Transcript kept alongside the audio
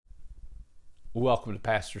Welcome to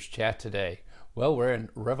Pastor's Chat today. Well, we're in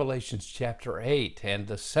Revelations chapter 8, and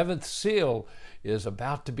the seventh seal is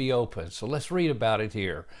about to be opened. So let's read about it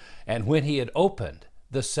here. And when he had opened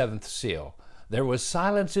the seventh seal, there was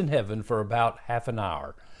silence in heaven for about half an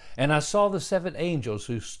hour. And I saw the seven angels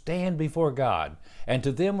who stand before God, and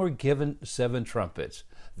to them were given seven trumpets.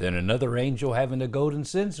 Then another angel having a golden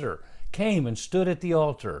censer came and stood at the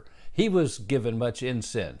altar. He was given much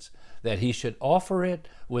incense, that he should offer it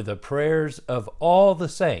with the prayers of all the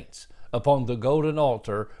saints upon the golden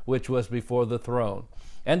altar which was before the throne.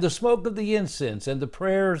 And the smoke of the incense and the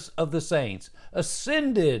prayers of the saints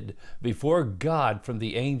ascended before God from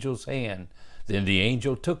the angel's hand. Then the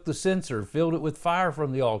angel took the censer, filled it with fire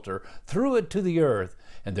from the altar, threw it to the earth,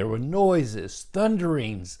 and there were noises,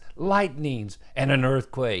 thunderings, lightnings, and an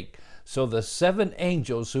earthquake. So the seven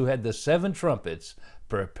angels who had the seven trumpets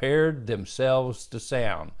prepared themselves to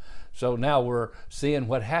sound. So now we're seeing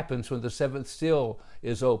what happens when the seventh seal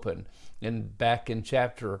is open. And back in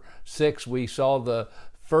chapter 6, we saw the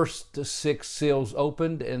first six seals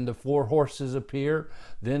opened and the four horses appear.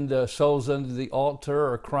 Then the souls under the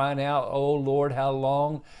altar are crying out, "Oh Lord, how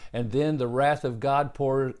long?" And then the wrath of God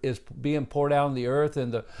is being poured out on the earth,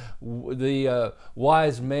 and the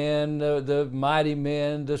wise men, the mighty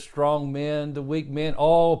men, the strong men, the weak men,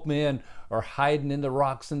 all men are hiding in the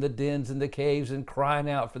rocks and the dens and the caves and crying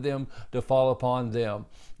out for them to fall upon them.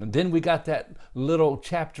 And then we got that little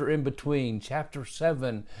chapter in between, chapter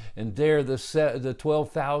 7, and there the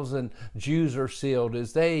 12,000 Jews are sealed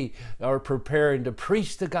as they are preparing to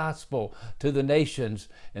preach the gospel to the nations.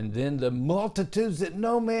 And then the multitudes that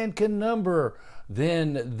no man can number,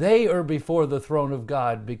 then they are before the throne of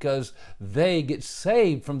God because they get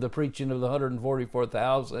saved from the preaching of the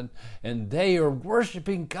 144,000, and they are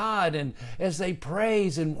worshiping God. And as they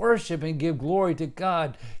praise and worship and give glory to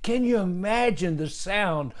God, can you imagine the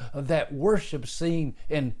sound of that worship scene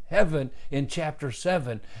in heaven in chapter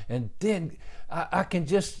 7? And then I can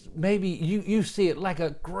just, maybe you see it like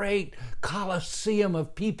a great coliseum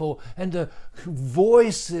of people, and the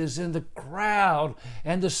voices and the crowd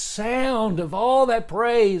and the sound of all that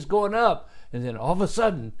praise going up. And then all of a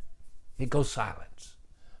sudden, it goes silence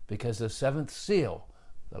because the seventh seal,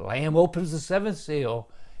 the Lamb opens the seventh seal,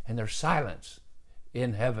 and there's silence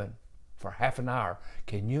in heaven for half an hour.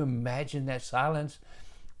 Can you imagine that silence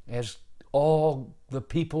as all the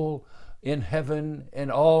people in heaven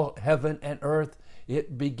and all heaven and earth,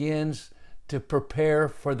 it begins to prepare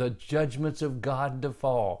for the judgments of God to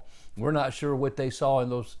fall? We're not sure what they saw in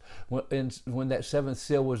those when that seventh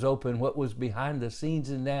seal was open, what was behind the scenes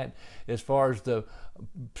in that as far as the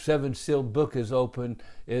seven sealed book is open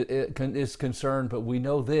is concerned, but we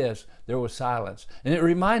know this: there was silence. And it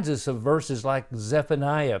reminds us of verses like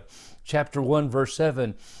Zephaniah chapter 1 verse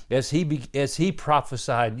 7, as he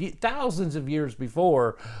prophesied thousands of years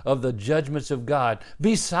before of the judgments of God.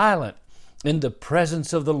 "Be silent in the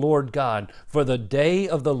presence of the Lord God, for the day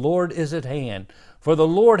of the Lord is at hand. For the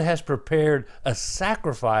Lord has prepared a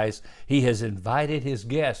sacrifice. He has invited his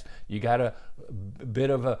guests." You got a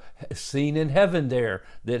bit of a scene in heaven there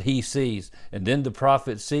that he sees. And then the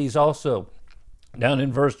prophet sees also down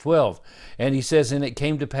in verse 12. And he says, "And it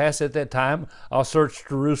came to pass at that time, I'll search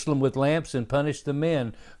Jerusalem with lamps and punish the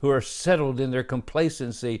men who are settled in their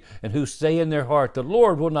complacency and who say in their heart, the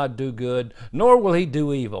Lord will not do good, nor will he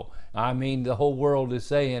do evil." I mean, the whole world is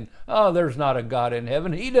saying, "Oh, there's not a God in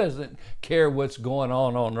heaven. He doesn't care what's going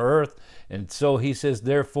on earth." And so he says,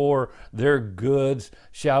 "Therefore their goods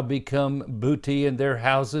shall become booty and their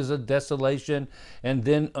houses a desolation." And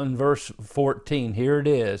then in verse 14, here it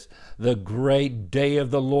is: "The great day of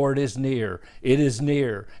the Lord is near. It is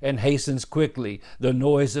near and hastens quickly. The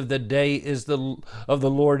noise of the day of the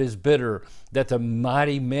Lord is bitter, that the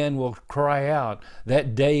mighty men will cry out.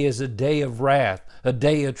 That day is a day of wrath, a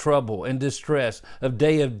day of trouble and distress, a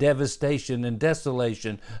day of devastation and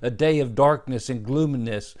desolation, a day of darkness and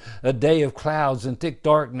gloominess, a day of clouds and thick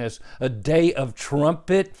darkness, a day of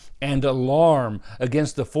trumpet and alarm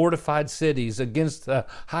against the fortified cities, against the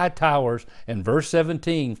high towers." And verse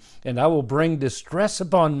 17, "And I will bring distress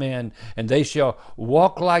upon men, and they shall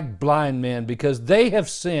walk like blind men, because they have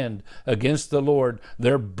sinned against the Lord.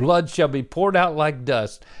 Their blood shall be poured out like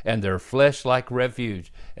dust, and their flesh like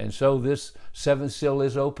refuge." And so this seventh seal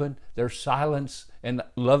is open. There's silence. And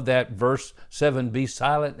love that verse 7, "Be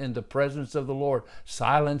silent in the presence of the Lord."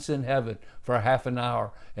 Silence in heaven for half an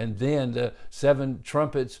hour. And then the seven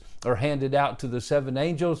trumpets are handed out to the seven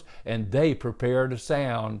angels, and they prepare to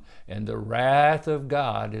sound. And the wrath of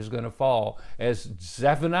God is going to fall. As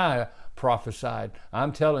Zephaniah prophesied.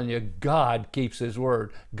 I'm telling you, God keeps His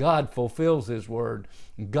word. God fulfills His word.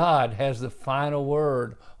 God has the final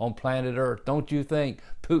word on planet Earth. Don't you think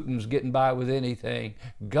Putin's getting by with anything?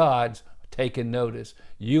 God's taking notice.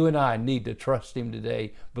 You and I need to trust Him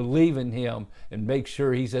today, believe in Him, and make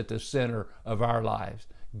sure He's at the center of our lives.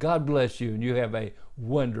 God bless you, and you have a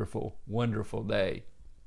wonderful, wonderful day.